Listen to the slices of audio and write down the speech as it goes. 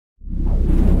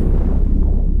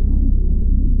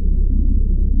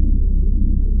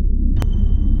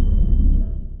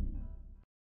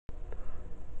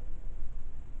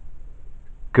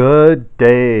Good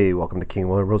day. Welcome to King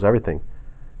William Rules Everything.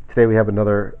 Today we have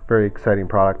another very exciting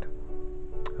product.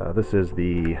 This is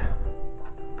the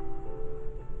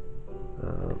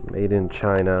made in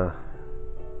China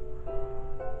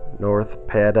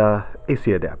NorthPada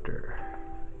AC adapter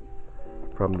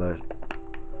from the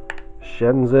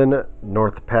Shenzhen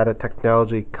NorthPada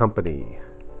Technology Company.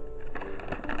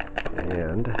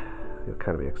 And you'll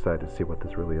kind of be excited to see what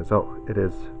this really is. Oh, it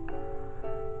is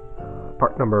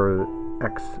part number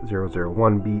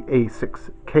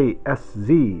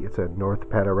X001BA6KSZ. It's a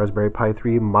NorthPada Raspberry Pi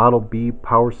 3 Model B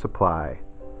power supply.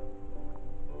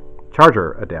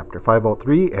 Charger adapter, 5volt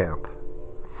 3 amp.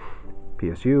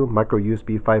 PSU, micro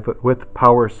USB 5-foot with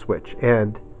power switch,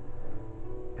 and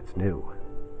it's new.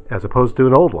 As opposed to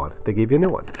an old one. They gave you a new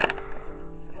one.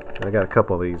 I got a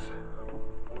couple of these.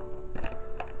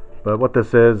 But what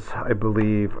this is, I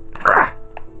believe,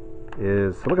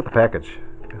 is, look at the package.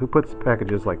 Who puts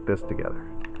packages like this together?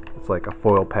 It's like a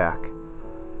foil pack.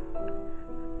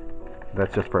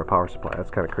 That's just for a power supply.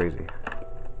 That's kind of crazy.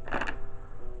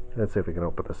 Let's see if we can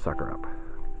open this sucker up.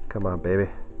 Come on, baby.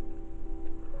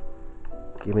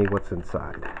 Give me what's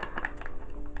inside.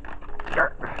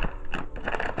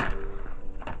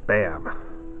 Bam.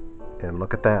 And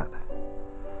look at that.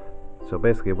 So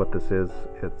basically what this is,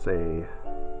 it's a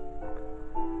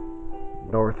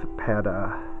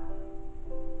NorthPada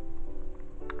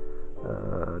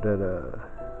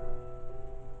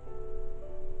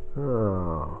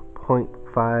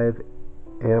 0.5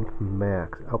 amp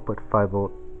max, output 5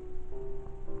 volt,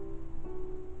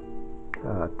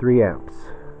 3 amps.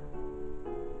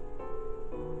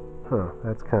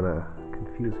 That's kind of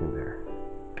confusing there.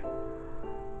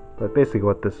 But basically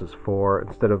what this is for,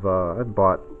 instead of, I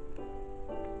bought,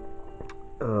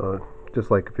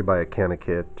 just like if you buy a Canna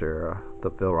kit or the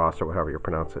Bill Ross or whatever you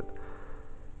pronounce it,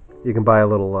 you can buy a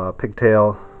little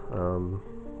pigtail.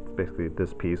 It's basically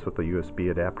this piece with the USB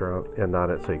adapter end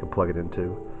on it, so you can plug it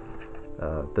into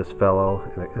this fellow,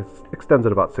 and it extends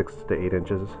it about 6 to 8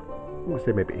 inches. I'm going to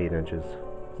say maybe 8 inches.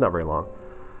 It's not very long.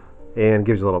 And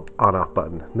gives you a little on-off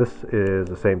button. This is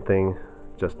the same thing,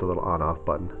 just a little on-off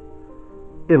button,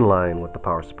 in line with the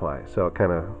power supply. So it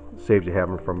kind of saves you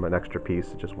having from an extra piece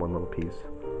to just one little piece.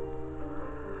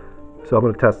 So I'm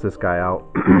going to test this guy out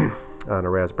on a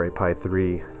Raspberry Pi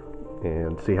 3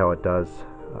 and see how it does.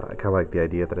 I kind of like the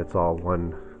idea that it's all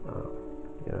one,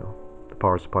 the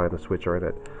power supply and the switch are in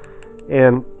it.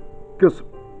 And because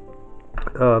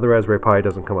the Raspberry Pi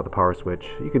doesn't come with a power switch,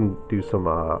 you can do some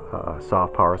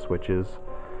soft power switches.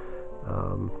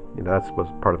 That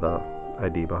was part of the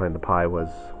idea behind the Pi,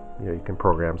 was you can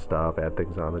program stuff, add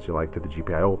things on as you like to the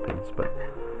GPIO pins. But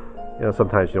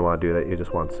sometimes you don't want to do that. You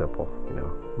just want simple.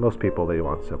 Most people, they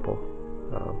want simple.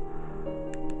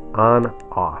 On,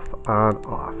 off, on,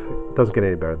 off. It doesn't get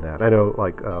any better than that. I know,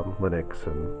 like Linux,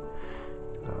 and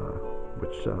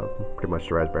which pretty much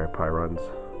the Raspberry Pi runs,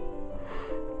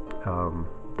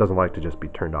 doesn't like to just be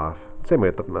turned off. Same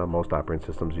way with most operating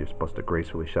systems, you're supposed to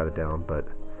gracefully shut it down. But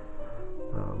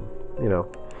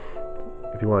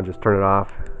if you want to just turn it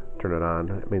off, turn it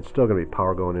on. I mean, it's still going to be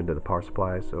power going into the power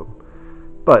supply. So,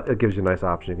 but it gives you a nice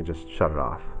option. You can just shut it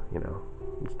off.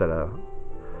 Instead of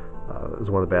is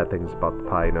one of the bad things about the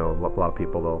Pi. A lot of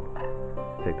people, they'll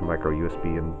take the micro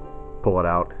USB and pull it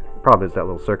out. The problem is that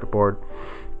little circuit board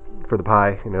for the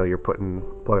Pi. You're plugging,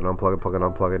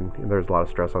 unplugging, and there's a lot of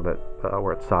stress on that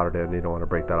where it's soldered in. You don't want to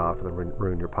break that off and then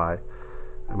ruin your Pi.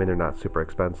 I mean, they're not super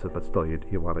expensive, but still,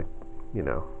 you want to,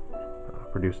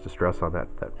 reduce the stress on that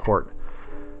port.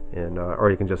 And or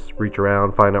you can just reach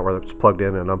around, find out where it's plugged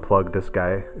in, and unplug this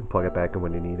guy and plug it back in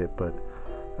when you need it. But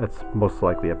that's most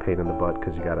likely a pain in the butt,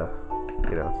 because you gotta,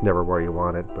 it's never where you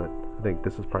want it. But I think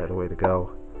this is probably the way to go,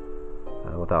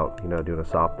 without doing a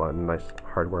soft button, nice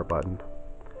hardware button.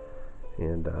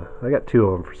 And I got 2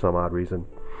 of them for some odd reason,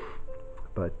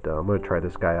 but I'm gonna try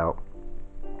this guy out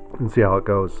and see how it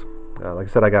goes. Like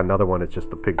I said, I got another one. It's just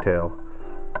the pigtail,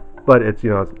 but it's it's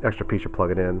an extra piece you're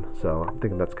plugging in. So I'm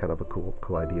thinking that's kind of a cool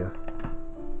idea.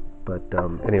 But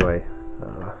anyway,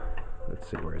 let's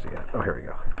see, where is he at? Oh, here we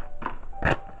go.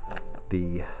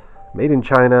 The made in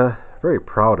China, very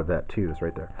proud of that too, is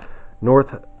right there.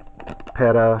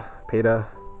 NorthPada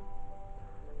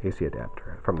AC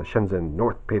adapter from the Shenzhen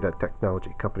NorthPada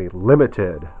Technology Company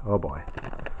Limited. Oh boy.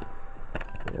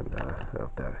 And you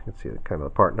can see kind of the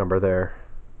part number there.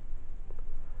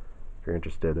 If you're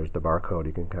interested, there's the barcode.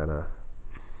 You can kind of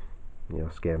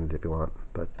scan it if you want.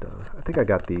 But I think I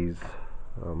got these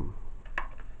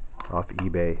off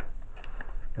eBay,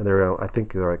 and I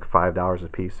think they're like $5 a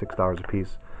piece, $6 a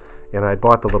piece. And I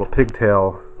bought the little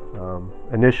pigtail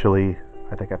initially.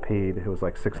 I think I paid, it was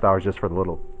like $6 just for the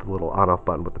little on-off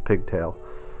button with the pigtail.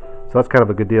 So that's kind of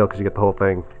a good deal because you get the whole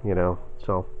thing, you know.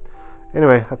 So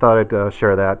anyway, I thought I'd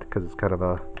share that because it's kind of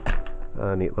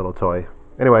a neat little toy.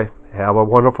 Anyway, have a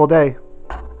wonderful day.